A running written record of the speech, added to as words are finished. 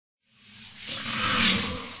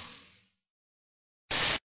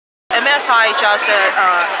MSI just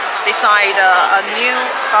designed a new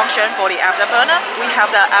function for the Afterburner. We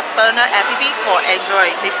have the Afterburner app for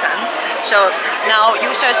Android system. So now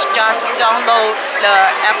users just download the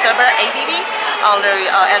Afterburner app on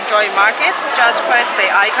the Android market. Just press the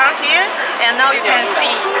icon here, and now you can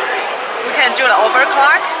see we can do the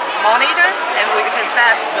overclock monitor, and we can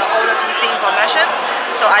set all the PC information.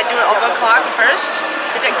 So I do the overclock first.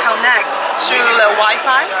 It can connect through the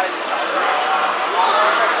Wi-Fi.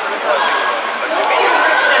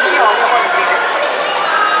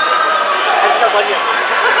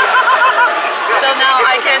 So now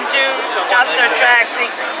I can do just drag the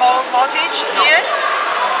whole voltage here,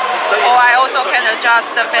 or I also can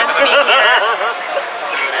adjust the fan speed here.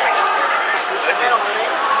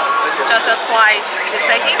 Just apply the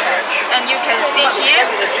settings, and you can see here,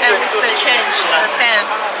 and with the change the same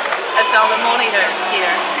as on the monitor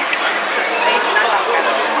here.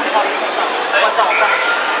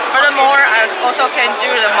 Furthermore, I also can do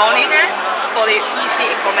the monitor for the PC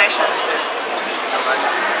information.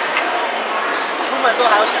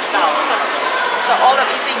 So all the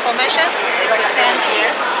PC information is the same